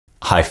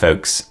Hi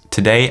folks,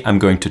 today I'm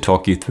going to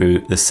talk you through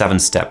the 7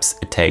 steps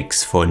it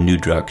takes for a new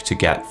drug to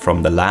get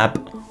from the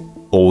lab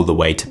all the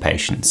way to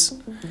patients.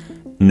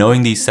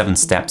 Knowing these 7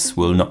 steps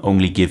will not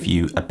only give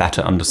you a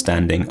better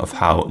understanding of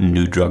how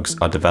new drugs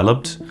are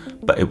developed,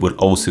 but it will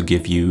also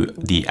give you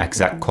the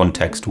exact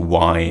context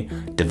why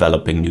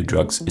developing new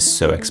drugs is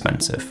so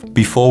expensive.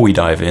 Before we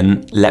dive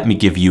in, let me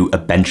give you a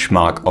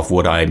benchmark of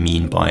what I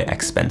mean by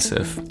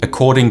expensive.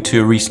 According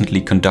to a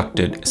recently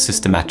conducted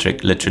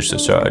systematic literature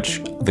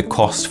search, the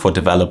cost for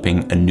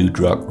developing a new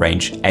drug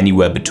range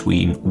anywhere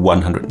between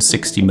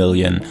 160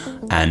 million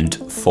and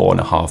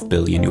 $4.5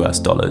 billion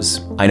US.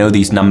 I know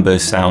these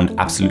numbers sound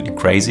absolutely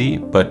crazy,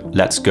 but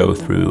let's go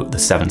through the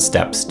 7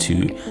 steps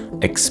to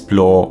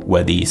explore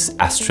where these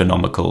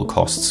astronomical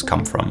costs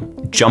come from.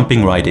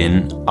 Jumping right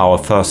in, our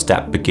first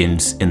step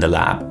begins in the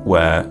lab,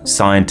 where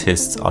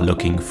scientists are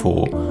looking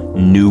for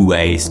new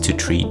ways to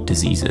treat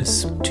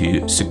diseases.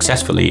 To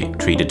successfully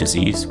treat a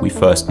disease, we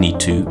first need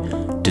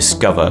to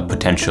discover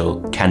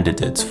potential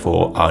candidates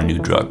for our new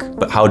drug.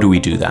 But how do we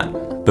do that?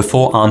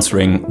 Before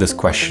answering this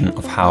question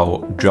of how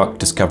drug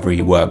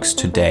discovery works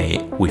today,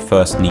 we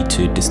first need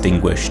to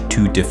distinguish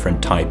 2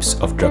 different types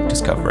of drug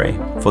discovery.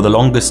 For the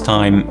longest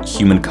time,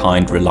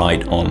 humankind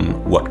relied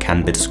on what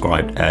can be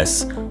described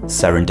as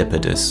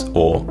serendipitous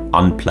or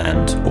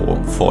unplanned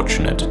or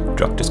fortunate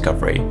drug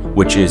discovery,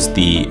 which is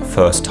the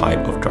first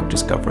type of drug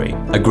discovery.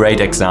 A great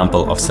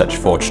example of such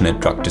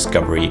fortunate drug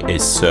discovery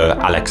is Sir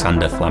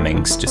Alexander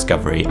Fleming's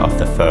discovery of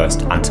the first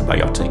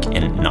antibiotic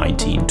in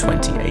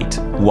 1928.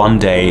 One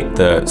day,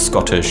 the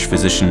Scottish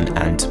physician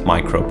and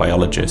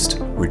microbiologist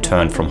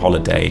returned from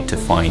holiday to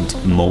find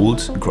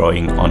mold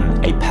growing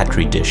on a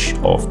petri dish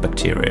of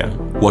bacteria.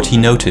 What he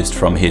noticed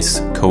from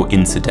his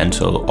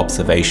coincidental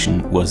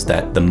observation was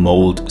that the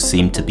mold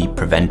seemed to be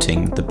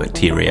preventing the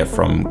bacteria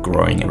from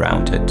growing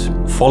around it.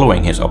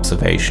 Following his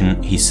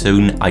observation, he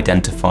soon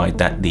identified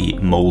that the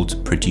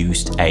mold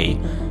produced a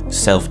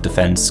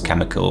self-defense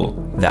chemical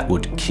that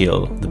would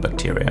kill the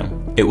bacteria.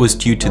 It was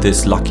due to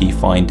this lucky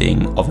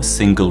finding of a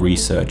single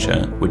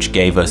researcher which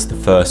gave us the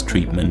first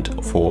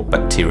treatment for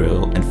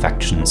bacterial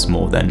infections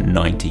more than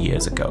 90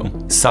 years ago.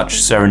 Such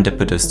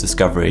serendipitous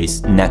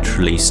discoveries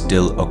naturally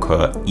still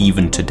occur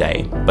even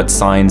today, but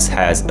science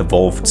has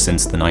evolved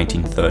since the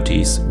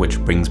 1930s, which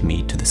brings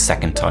me to the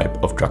second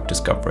type of drug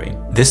discovery.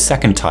 This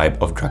second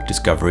type of drug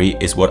discovery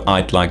is what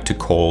I'd like to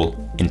call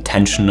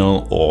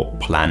intentional or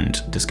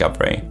planned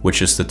discovery,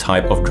 which is the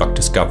type of drug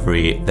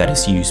discovery that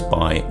is used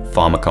by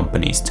pharma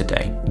companies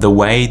today. The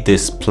way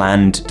this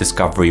planned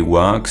discovery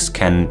works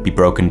can be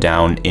broken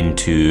down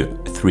into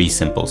 3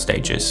 simple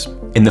stages.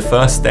 In the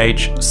first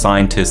stage,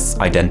 scientists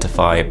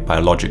identify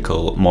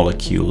biological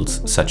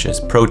molecules such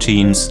as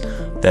proteins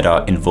that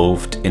are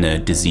involved in a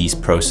disease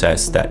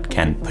process that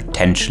can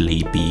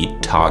potentially be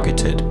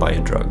targeted by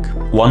a drug.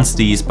 Once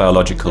these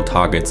biological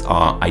targets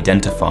are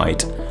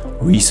identified,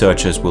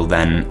 researchers will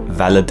then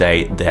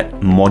validate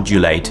that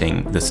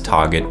modulating this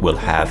target will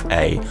have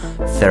a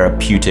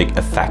therapeutic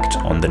effect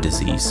on the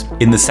disease.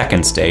 In the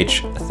second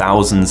stage,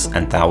 thousands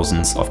and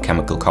thousands of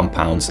chemical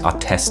compounds are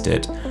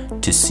tested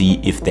to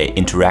see if they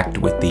interact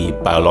with the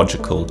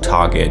biological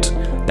target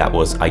that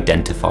was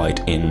identified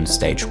in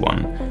stage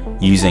 1,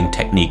 using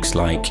techniques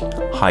like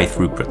high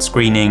throughput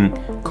screening,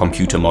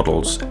 computer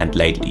models, and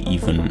lately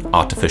even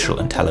artificial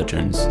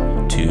intelligence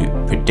to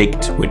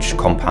predict which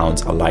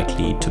compounds are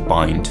likely to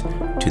bind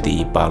to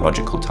the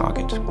biological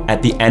target.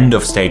 At the end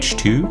of stage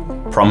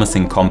 2,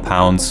 promising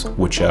compounds,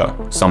 which are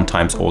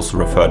sometimes also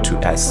referred to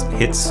as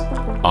hits,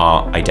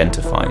 are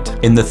identified.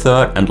 In the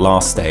third and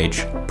last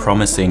stage,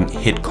 promising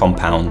hit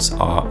compounds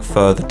are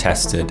further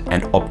tested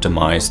and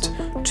optimized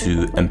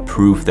to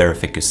improve their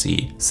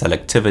efficacy,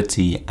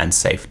 selectivity, and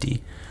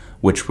safety,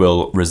 which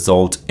will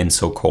result in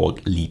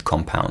so-called lead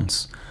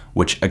compounds,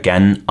 which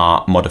again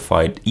are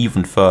modified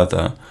even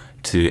further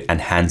to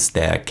enhance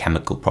their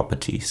chemical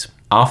properties.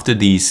 After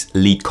these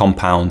lead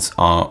compounds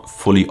are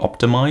fully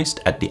optimized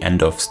at the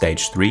end of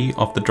stage 3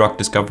 of the drug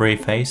discovery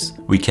phase,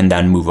 we can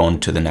then move on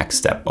to the next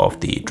step of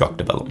the drug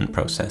development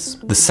process.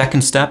 The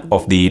second step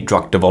of the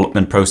drug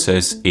development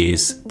process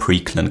is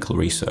preclinical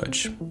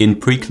research. In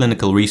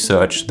preclinical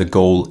research, the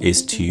goal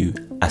is to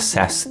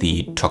assess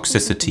the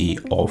toxicity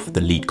of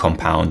the lead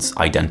compounds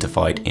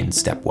identified in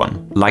step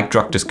 1. Like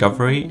drug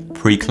discovery,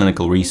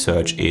 preclinical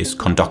research is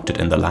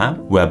conducted in the lab,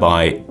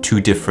 whereby 2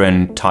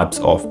 different types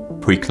of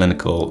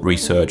preclinical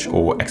research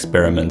or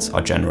experiments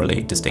are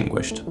generally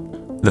distinguished.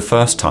 The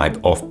first type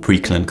of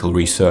preclinical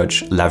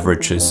research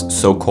leverages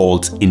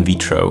so-called in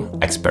vitro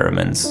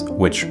experiments,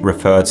 which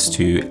refers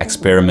to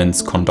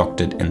experiments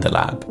conducted in the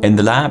lab. In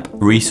the lab,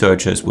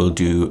 researchers will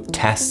do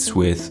tests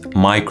with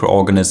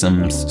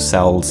microorganisms,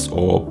 cells,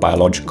 or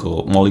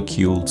biological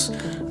molecules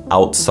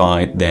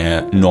outside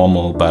their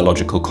normal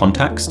biological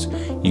context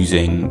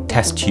using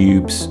test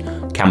tubes,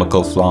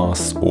 chemical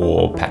flasks,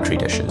 or petri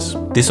dishes.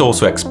 This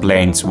also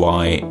explains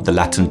why the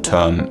Latin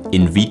term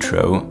in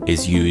vitro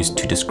is used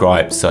to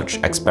describe such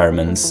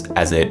experiments,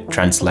 as it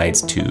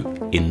translates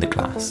to in the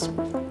glass.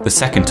 The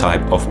second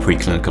type of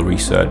preclinical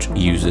research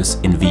uses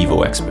in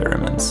vivo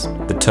experiments.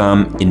 The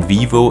term in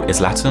vivo is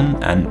Latin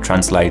and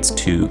translates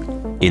to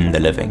in the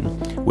living,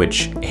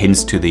 which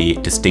hints to the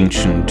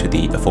distinction to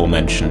the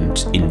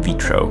aforementioned in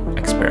vitro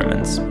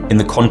experiments. In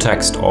the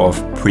context of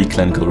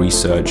preclinical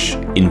research,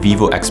 in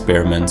vivo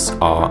experiments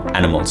are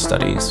animal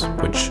studies,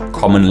 which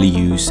commonly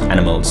use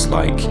animals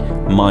like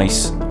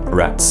mice,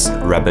 rats,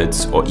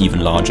 rabbits, or even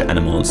larger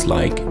animals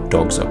like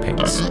dogs or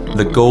pigs.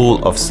 The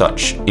goal of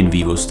such in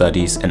vivo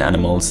studies in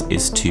animals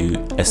is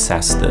to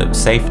assess the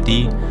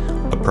safety,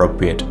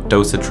 appropriate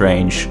dosage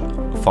range,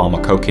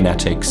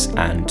 pharmacokinetics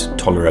and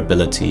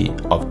tolerability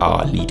of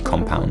our lead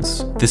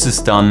compounds. This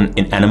is done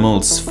in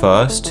animals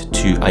first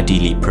to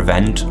ideally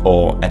prevent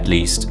or at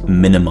least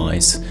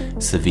minimize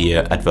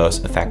severe adverse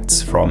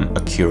effects from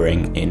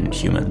occurring in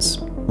humans.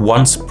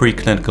 Once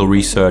preclinical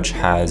research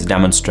has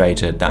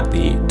demonstrated that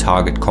the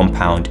target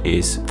compound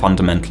is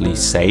fundamentally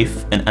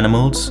safe in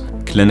animals,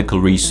 clinical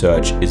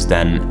research is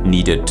then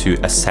needed to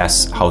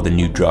assess how the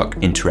new drug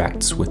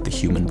interacts with the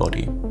human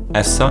body.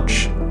 As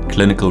such,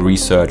 clinical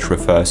research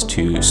refers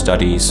to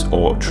studies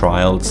or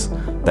trials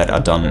that are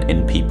done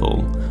in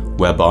people,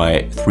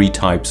 whereby 3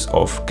 types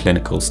of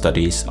clinical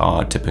studies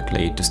are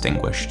typically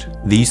distinguished.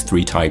 These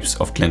 3 types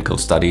of clinical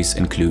studies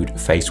include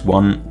phase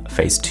 1,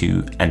 phase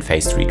 2, and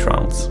phase 3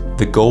 trials.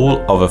 The goal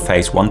of a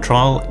phase 1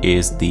 trial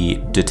is the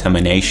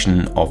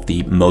determination of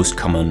the most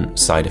common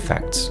side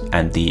effects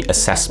and the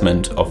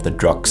assessment of the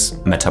drug's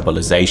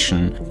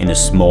metabolization in a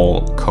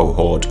small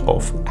cohort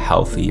of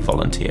healthy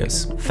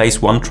volunteers. Phase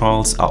 1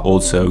 trials are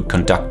also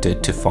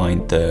conducted to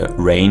find the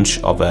range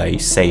of a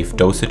safe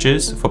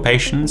dosages for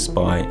patients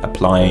by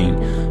applying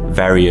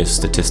various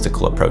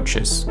statistical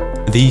approaches.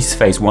 These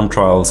phase 1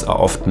 trials are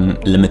often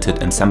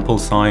limited in sample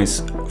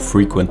size,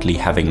 frequently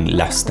having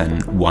less than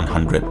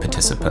 100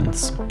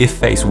 participants. If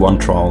phase 1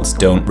 trials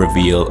don't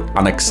reveal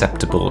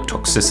unacceptable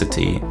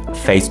toxicity,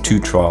 phase 2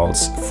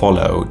 trials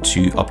follow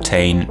to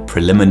obtain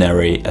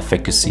preliminary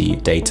efficacy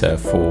data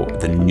for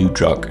the new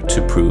drug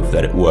to prove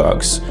that it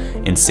works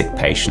in sick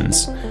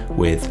patients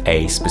with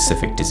a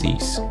specific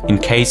disease. In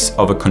case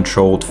of a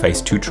controlled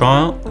phase 2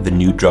 trial, the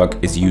new drug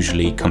is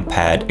usually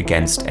compared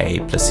against a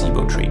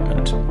placebo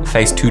treatment.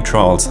 Phase 2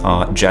 trials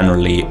are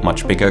generally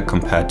much bigger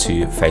compared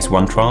to phase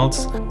 1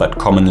 trials, but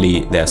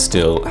commonly they're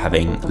still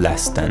having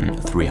less than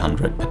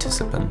 300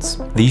 participants.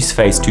 These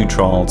phase 2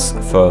 trials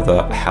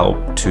further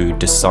help to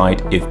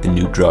decide if the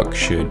new drug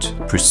should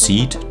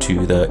proceed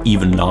to the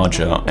even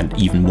larger and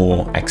even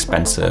more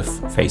expensive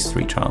phase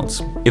 3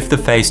 trials. If the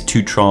phase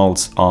 2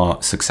 trials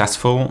are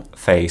successful,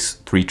 phase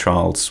 3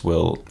 trials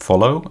will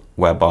follow,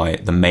 whereby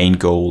the main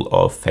goal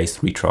of phase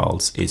 3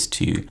 trials is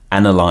to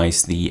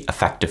analyze the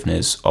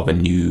effectiveness of a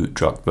new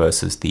drug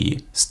versus the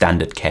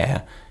standard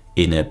care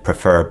in a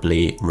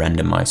preferably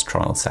randomized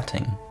trial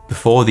setting.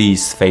 Before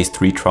these phase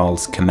 3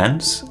 trials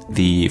commence,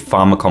 the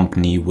pharma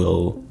company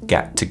will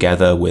get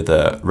together with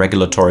a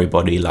regulatory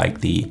body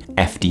like the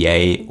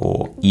FDA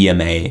or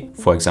EMA,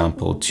 for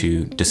example,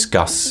 to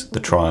discuss the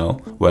trial,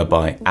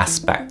 whereby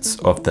aspects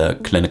of the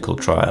clinical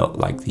trial,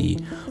 like the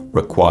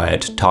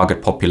required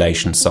target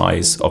population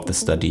size of the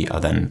study,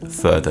 are then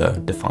further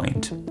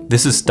defined.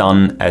 This is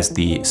done as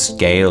the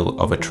scale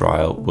of a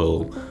trial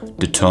will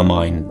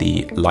determine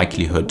the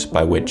likelihood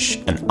by which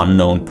an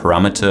unknown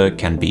parameter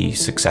can be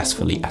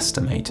successfully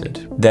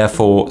estimated.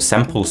 Therefore,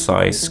 sample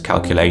size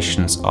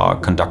calculations are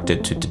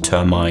conducted to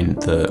determine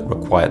the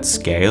required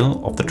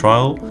scale of the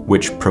trial,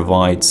 which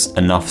provides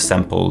enough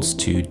samples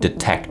to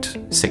detect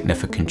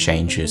significant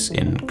changes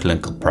in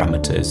clinical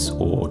parameters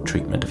or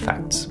treatment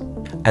effects.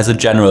 As a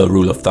general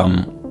rule of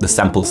thumb, the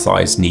sample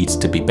size needs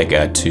to be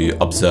bigger to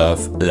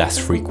observe less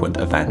frequent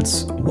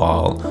events,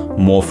 while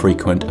more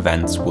frequent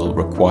events will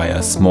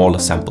require smaller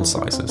sample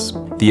sizes.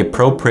 The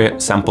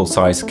appropriate sample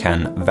size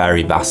can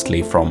vary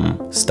vastly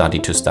from study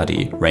to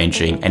study,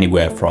 ranging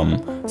anywhere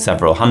from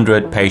several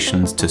hundred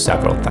patients to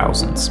several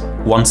thousands.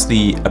 Once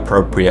the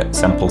appropriate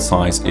sample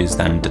size is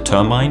then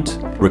determined,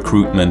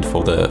 recruitment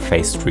for the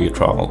phase 3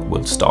 trial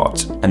will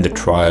start, and the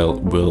trial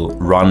will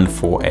run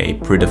for a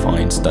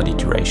predefined study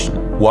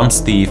duration.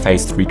 Once the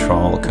phase 3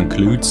 trial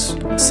concludes,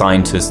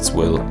 scientists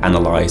will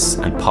analyze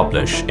and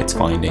publish its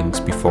findings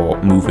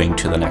before moving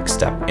to the next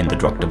step in the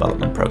drug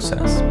development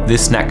process.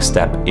 This next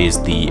step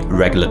is the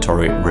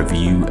regulatory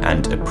review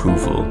and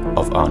approval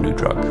of our new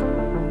drug.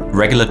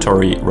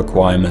 Regulatory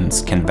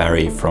requirements can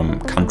vary from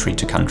country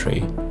to country,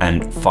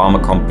 and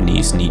pharma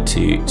companies need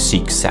to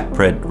seek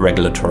separate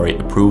regulatory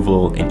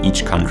approval in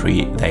each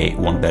country they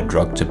want their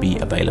drug to be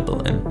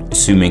available in,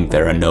 assuming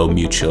there are no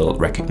mutual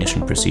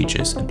recognition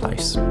procedures in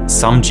place.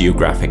 Some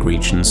geographic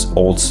regions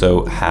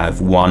also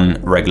have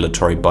one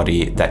regulatory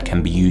body that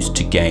can be used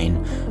to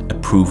gain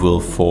approval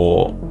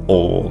for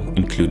all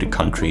included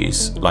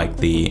countries, like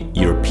the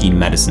European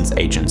Medicines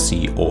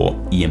Agency or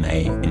EMA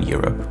in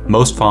Europe.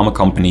 Most pharma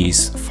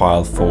companies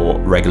file for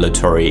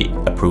regulatory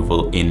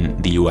approval in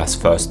the US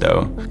first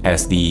though,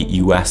 as the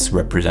US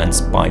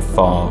represents by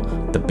far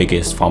the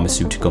biggest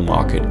pharmaceutical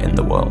market in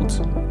the world.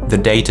 The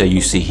data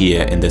you see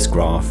here in this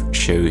graph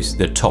shows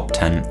the top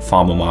 10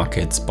 pharma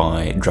markets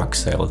by drug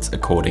sales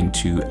according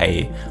to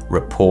a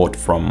report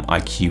from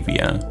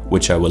IQVIA,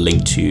 which I will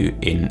link to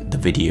in the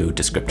video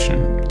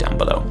description down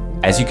below.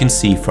 As you can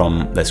see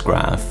from this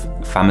graph,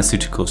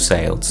 pharmaceutical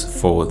sales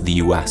for the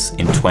US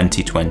in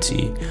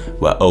 2020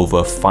 were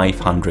over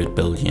 $500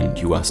 billion.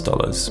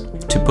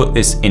 To put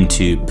this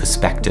into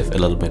perspective a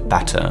little bit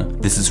better,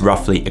 this is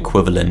roughly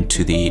equivalent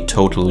to the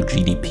total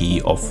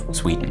GDP of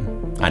Sweden.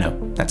 I know,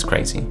 that's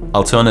crazy.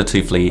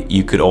 Alternatively,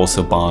 you could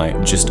also buy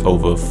just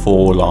over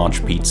 4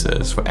 large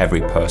pizzas for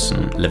every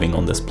person living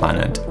on this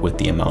planet with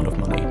the amount of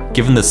money.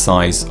 Given the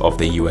size of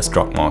the US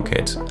drug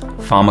market,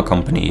 pharma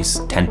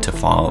companies tend to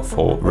file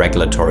for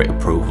regulatory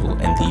approval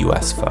in the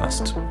US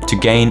first. To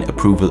gain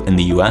approval in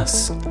the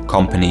US,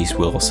 companies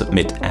will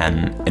submit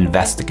an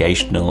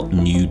investigational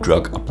new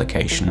drug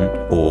application,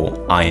 or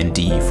IND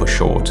for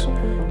short,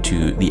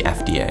 to the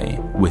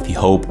FDA, with the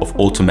hope of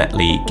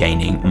ultimately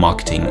gaining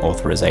marketing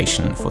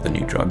authorization for the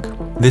new drug.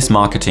 This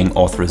marketing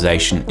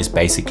authorization is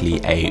basically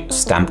a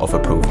stamp of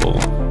approval,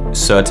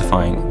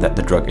 certifying that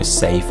the drug is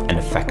safe and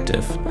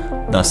effective,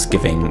 thus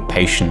giving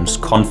patients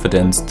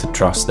confidence to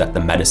trust that the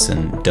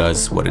medicine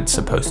does what it's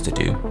supposed to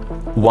do.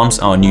 Once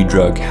our new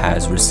drug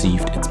has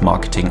received its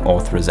marketing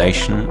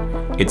authorization,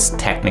 it's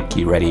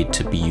technically ready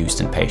to be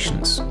used in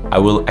patients. I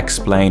will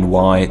explain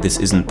why this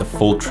isn't the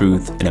full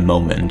truth in a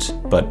moment,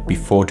 but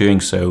before doing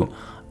so,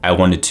 I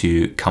wanted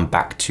to come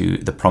back to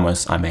the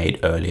promise I made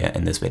earlier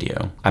in this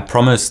video. I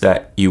promised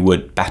that you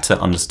would better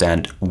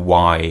understand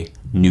why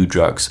new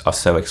drugs are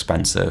so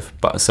expensive,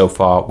 but so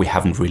far we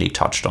haven't really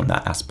touched on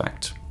that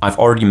aspect. I've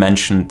already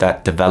mentioned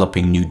that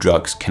developing new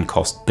drugs can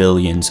cost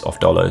billions of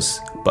dollars,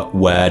 but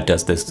where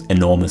does this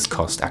enormous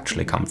cost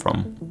actually come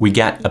from? We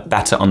get a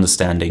better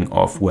understanding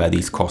of where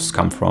these costs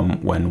come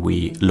from when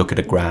we look at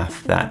a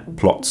graph that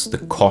plots the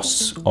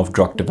costs of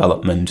drug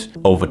development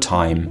over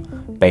time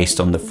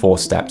based on the 4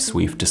 steps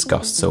we've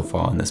discussed so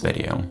far in this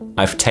video.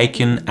 I've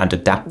taken and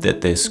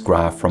adapted this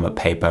graph from a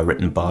paper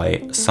written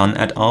by Sun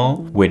et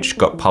al., which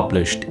got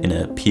published in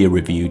a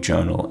peer-reviewed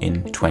journal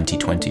in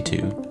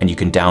 2022. And you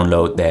can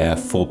download their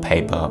full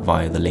paper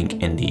via the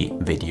link in the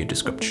video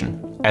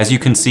description. As you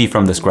can see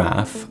from this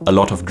graph, a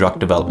lot of drug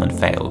development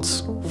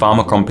fails.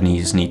 Pharma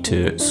companies need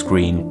to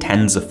screen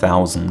tens of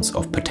thousands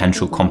of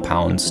potential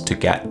compounds to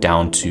get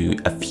down to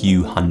a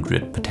few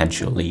hundred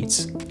potential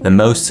leads. The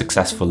most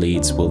successful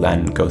leads will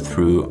then go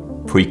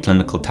through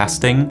preclinical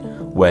testing,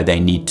 where they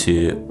need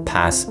to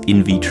pass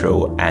in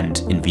vitro and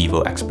in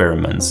vivo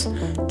experiments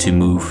to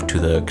move to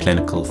the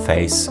clinical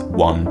phase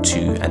 1, 2,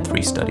 and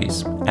 3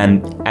 studies.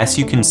 And as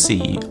you can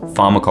see,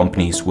 pharma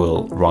companies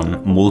will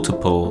run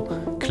multiple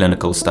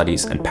clinical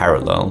studies in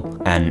parallel,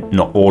 and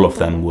not all of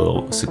them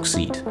will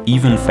succeed.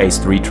 Even phase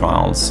 3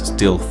 trials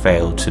still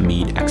fail to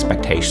meet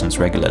expectations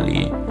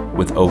regularly,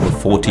 with over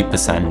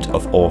 40%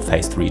 of all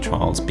phase 3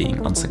 trials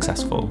being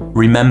unsuccessful.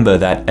 Remember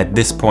that at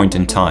this point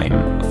in time,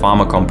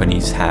 pharma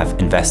companies have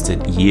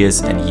invested years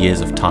and years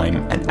of time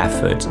and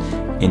effort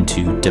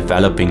into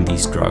developing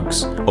these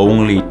drugs,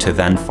 only to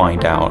then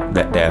find out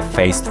that their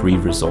phase 3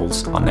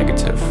 results are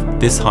negative.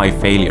 This high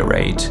failure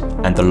rate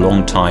and the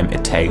long time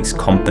it takes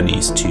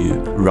companies to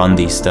run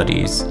these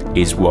studies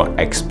is what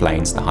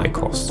explains the high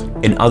cost.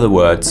 In other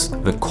words,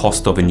 the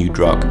cost of a new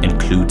drug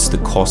includes the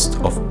cost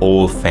of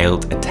all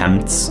failed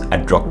attempts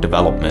at drug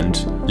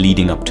development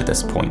leading up to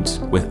this point,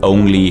 with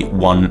only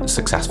one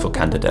successful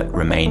candidate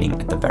remaining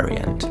at the very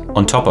end.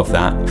 On top of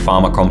that,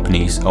 pharma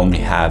companies only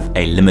have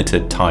a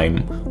limited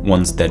time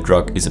once their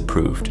drug is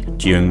approved,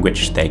 during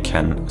which they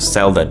can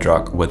sell their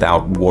drug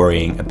without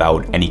worrying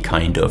about any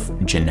kind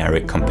of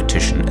generic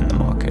competition in the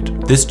market.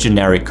 This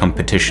generic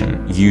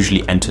competition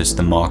usually enters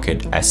the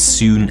market as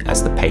soon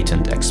as the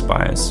patent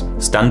expires.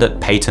 Standard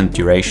patent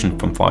duration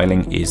from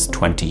filing is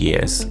 20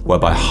 years,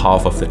 whereby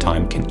half of the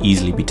time can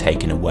easily be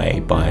taken away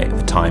by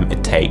the time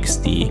it takes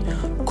the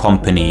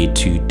company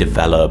to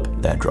develop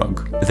their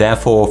drug.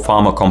 Therefore,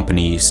 pharma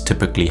companies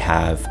typically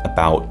have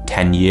about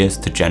 10 years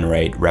to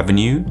generate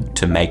revenue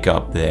to make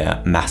up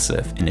their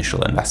massive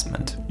initial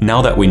investment.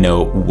 Now that we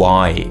know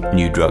why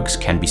new drugs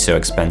can be so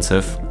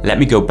expensive, let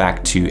me go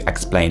back to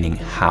explaining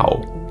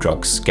how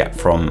drugs get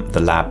from the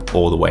lab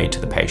all the way to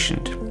the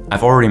patient.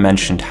 I've already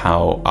mentioned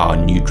how our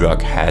new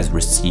drug has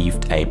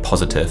received a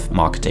positive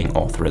marketing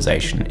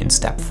authorization in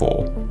step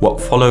 4. What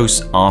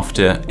follows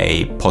after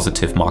a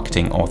positive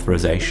marketing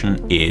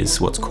authorization is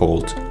what's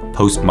called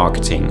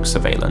post-marketing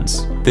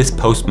surveillance. This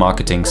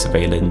post-marketing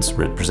surveillance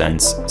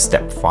represents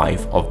step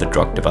 5 of the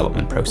drug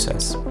development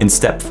process. In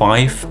step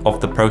 5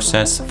 of the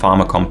process,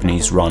 pharma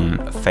companies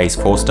run phase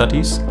 4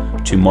 studies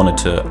to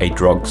monitor a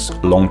drug's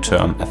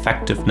long-term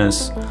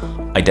effectiveness,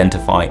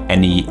 identify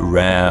any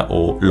rare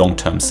or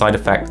long-term side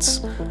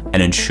effects,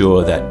 and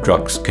ensure that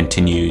drugs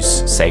continues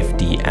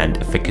safety and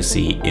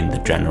efficacy in the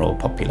general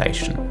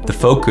population. The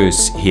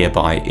focus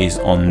hereby is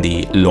on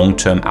the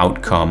long-term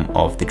outcome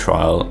of the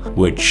trial,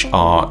 which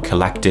are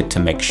collected to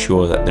make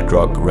sure that the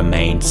drug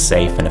remains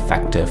safe and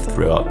effective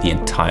throughout the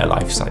entire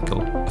life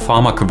cycle.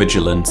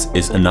 Pharmacovigilance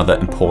is another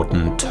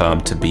important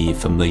term to be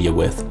familiar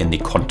with in the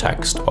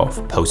context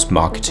of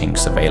post-marketing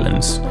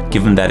surveillance,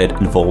 given that it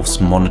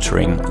involves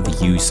monitoring the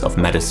use of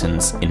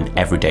medicines in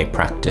everyday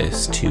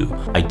practice to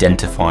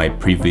identify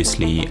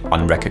previously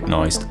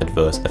unrecognized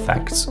adverse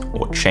effects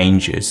or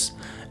changes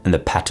in the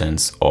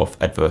patterns of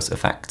adverse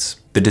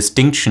effects. The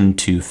distinction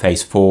to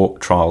phase 4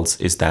 trials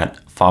is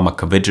that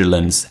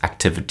pharmacovigilance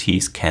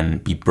activities can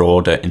be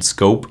broader in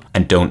scope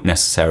and don't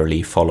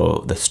necessarily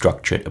follow the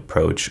structured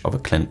approach of a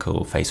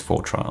clinical phase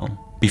 4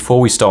 trial.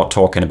 Before we start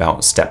talking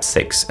about step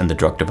 6 in the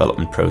drug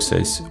development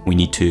process, we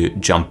need to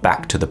jump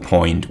back to the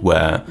point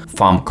where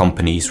pharma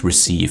companies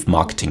receive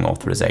marketing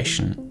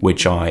authorization,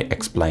 which I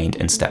explained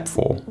in step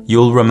 4.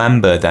 You'll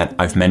remember that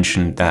I've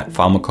mentioned that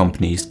pharma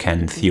companies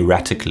can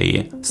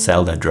theoretically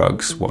sell their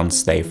drugs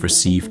once they've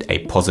received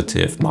a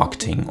positive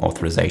marketing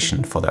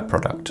authorization for their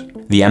product.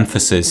 The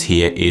emphasis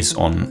here is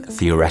on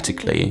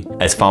theoretically,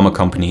 as pharma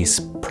companies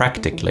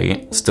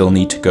practically still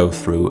need to go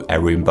through a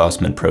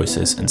reimbursement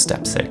process in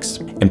step 6.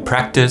 In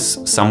practice,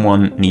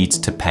 someone needs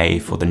to pay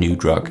for the new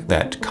drug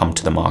that come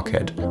to the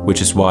market,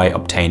 which is why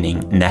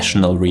obtaining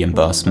national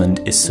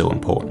reimbursement is so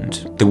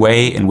important. The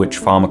way in which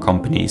pharma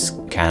companies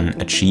can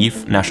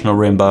achieve national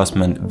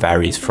reimbursement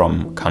varies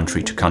from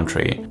country to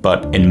country,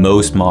 but in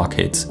most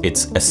markets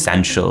it's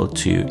essential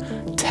to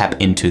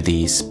tap into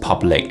these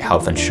public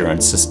health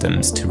insurance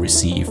systems to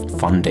receive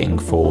funding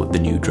for the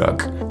new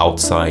drug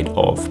outside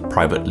of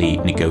privately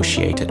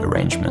negotiated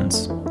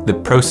arrangements. The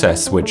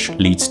process which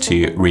leads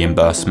to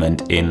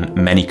reimbursement in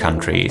many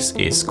countries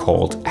is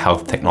called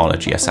Health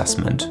Technology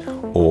Assessment,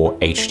 or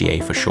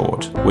HTA for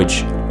short,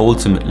 which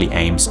ultimately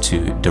aims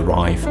to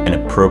derive an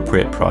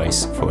appropriate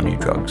price for new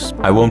drugs.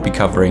 I won't be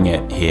covering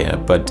it here,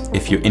 but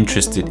if you're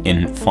interested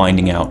in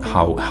finding out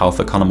how health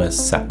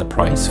economists set the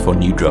price for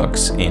new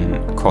drugs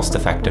in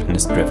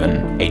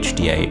cost-effectiveness-driven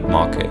HTA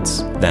markets,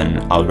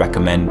 then I'll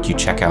recommend you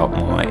check out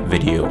my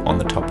video on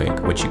the topic,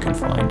 which you can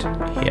find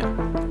here.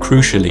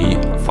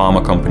 Crucially,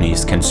 pharma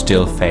companies can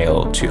still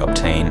fail to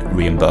obtain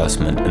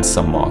reimbursement in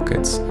some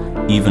markets,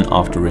 even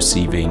after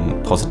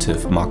receiving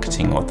positive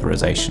marketing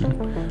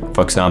authorization.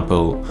 For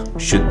example,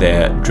 should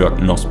their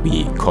drug not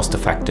be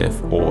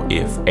cost-effective, or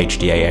if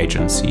HTA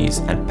agencies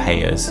and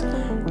payers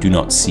do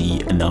not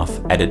see enough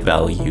added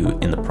value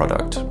in the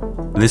product.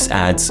 This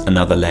adds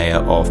another layer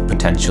of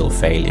potential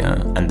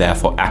failure and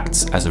therefore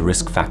acts as a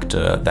risk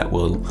factor that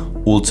will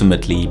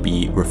ultimately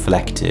be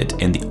reflected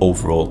in the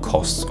overall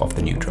costs of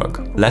the new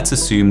drug. Let's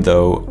assume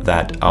though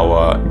that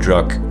our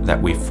drug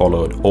that we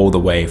followed all the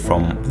way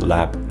from the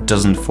lab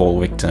doesn't fall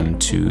victim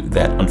to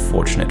that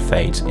unfortunate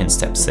fate in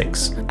step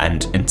 6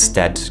 and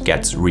instead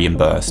gets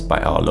reimbursed by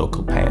our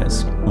local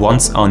payers.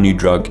 Once our new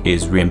drug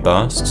is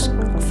reimbursed,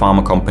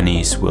 pharma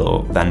companies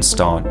will then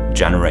start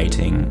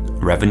generating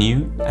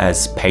revenue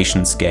as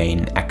patients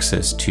gain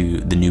access to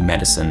the new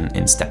medicine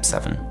in step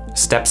 7.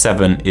 Step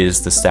 7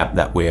 is the step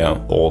that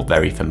we're all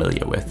very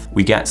familiar with.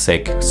 We get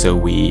sick, so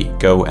we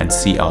go and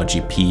see our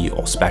GP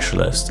or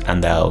specialist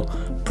and they'll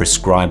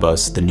prescribe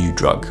us the new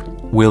drug.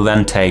 We'll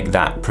then take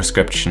that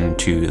prescription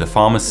to the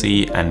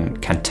pharmacy and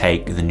can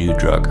take the new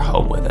drug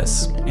home with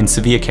us. In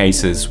severe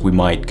cases, we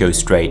might go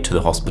straight to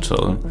the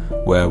hospital,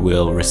 where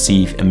we'll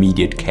receive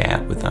immediate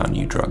care with our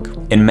new drug.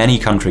 In many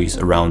countries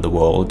around the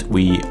world,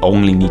 we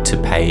only need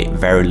to pay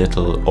very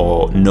little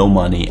or no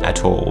money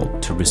at all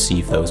to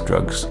receive those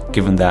drugs,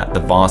 given that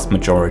the vast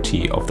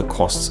majority of the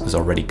costs is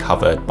already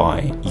covered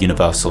by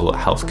universal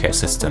healthcare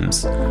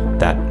systems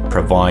that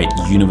provide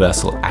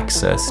universal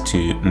access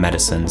to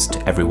medicines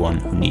to everyone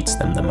who needs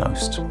them the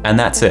most. And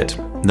that's it.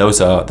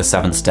 Those are the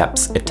 7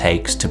 steps it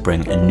takes to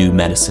bring a new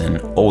medicine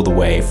all the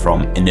way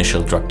from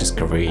initial drug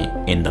discovery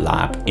in the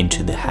lab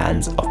into the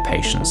hands of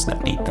patients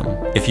that need them.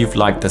 If you've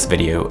liked this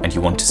video and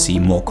you want to see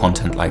more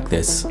content like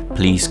this,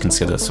 please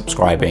consider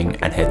subscribing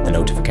and hit the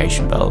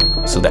notification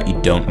bell so that you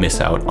don't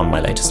miss out on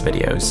my latest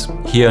videos.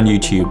 Here on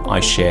YouTube, I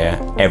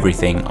share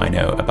everything I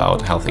know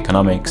about health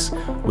economics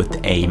with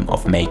the aim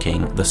of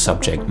making the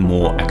subject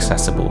more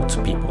accessible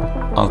to people.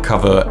 I'll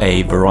cover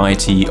a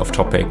variety of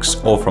topics,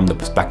 all from the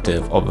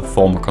perspective of a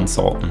former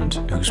consultant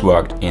who's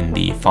worked in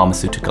the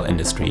pharmaceutical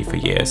industry for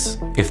years.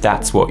 If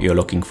that's what you're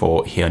looking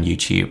for here on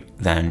YouTube,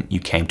 then you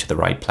came to the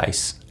right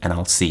place, and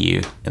I'll see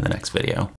you in the next video.